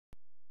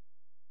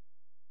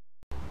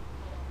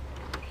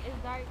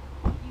dark.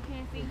 You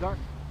can't see. It's dark.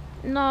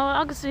 No,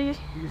 I can see. You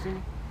can see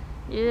me?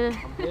 Yeah.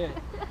 I'm dead.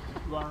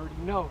 You already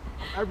know.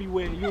 I'm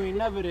everywhere. You ain't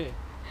never there.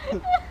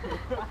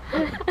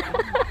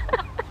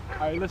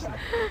 Alright, listen.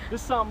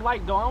 This is something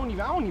like though. I don't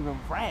even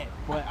rap,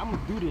 but I'm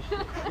gonna do this shit.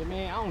 Yeah,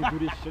 man, I don't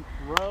do this shit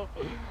for real.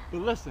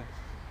 But listen,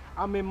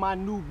 I'm in my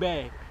new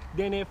bag.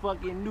 Then that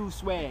fucking new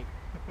swag.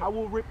 I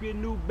will rip your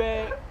new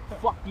bag.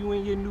 Fuck you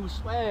in your new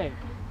swag.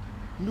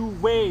 New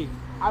wave.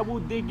 I will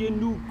dig your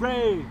new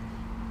grave.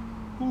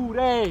 Who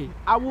they?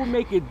 I will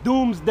make it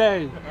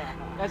doomsday.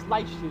 That's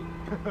life shit.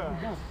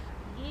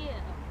 Yeah.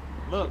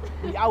 Look,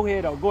 We out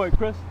here though. Go ahead,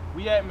 Chris.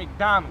 we at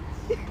McDonald's.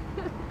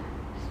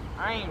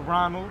 I ain't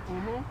Ronald.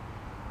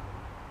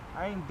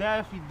 I ain't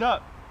Daffy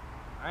Duck.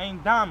 I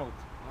ain't Donald.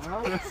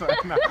 That's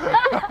like, nah.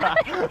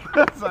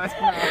 That's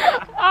like, nah.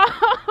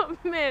 Oh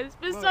man,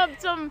 spit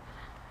some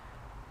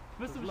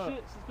Spit some Look.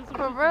 shit. Spit some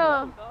for shit.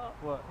 real.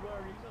 What? You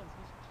already know.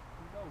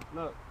 You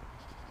know. Look,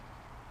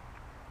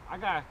 I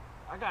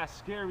got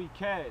scary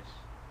cash.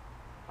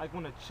 Like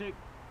when a chick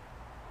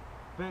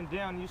bend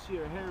down, you see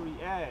her hairy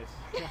ass.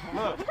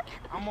 Look,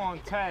 I'm on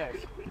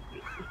task.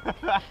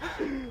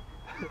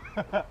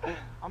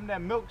 I'm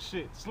that milk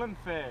shit, slim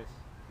fast.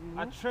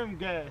 I trim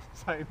gas.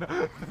 It's like,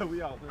 no,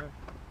 we out, man.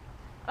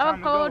 I'm Time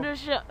to cold go. as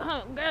shit.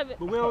 Grab it.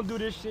 But we don't do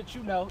this shit,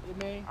 you know.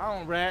 I mean, I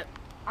don't rap.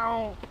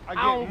 I I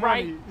don't get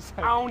write. money. It's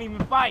I like, don't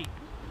even fight.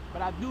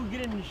 But I do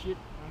get in this shit.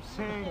 I'm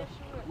saying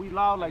we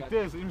loud like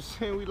this. I'm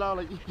saying we loud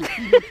like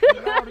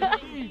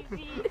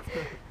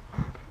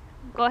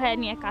Go ahead,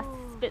 Nick. I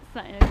spit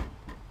something.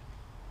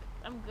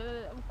 I'm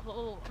good. I'm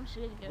cold. I'm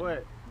shaking.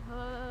 What?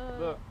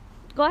 Look,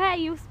 Go ahead.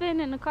 You spitting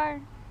in the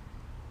car.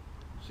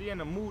 she in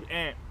the mood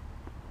amp.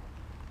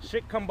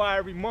 Shit come by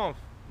every month.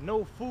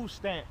 No food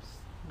stamps.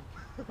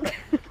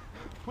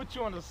 Put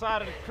you on the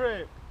side of the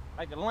crib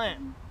like a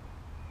lamp.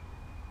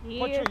 Put you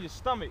Yeah. in your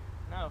stomach.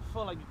 Now I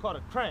feel like you caught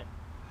a cramp.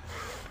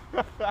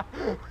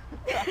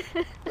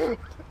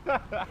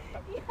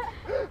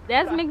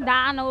 That's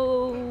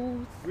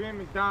McDonald's. We in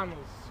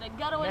McDonald's. The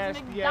ghetto is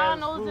Nasty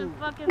McDonald's ass in food.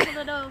 fucking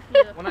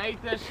Philadelphia. When I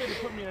ate that shit, it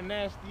put me in a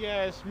nasty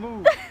ass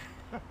mood.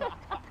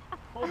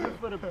 Hoping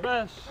for the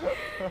best,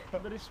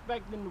 but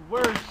expecting the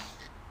worst.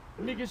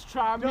 Niggas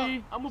try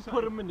me, I'ma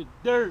put them in the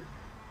dirt.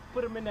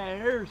 Put them in that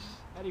hearse.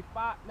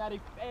 Now they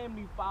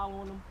family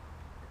following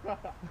them.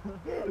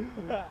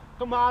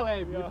 Come holler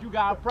at me if you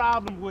got a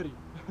problem with it.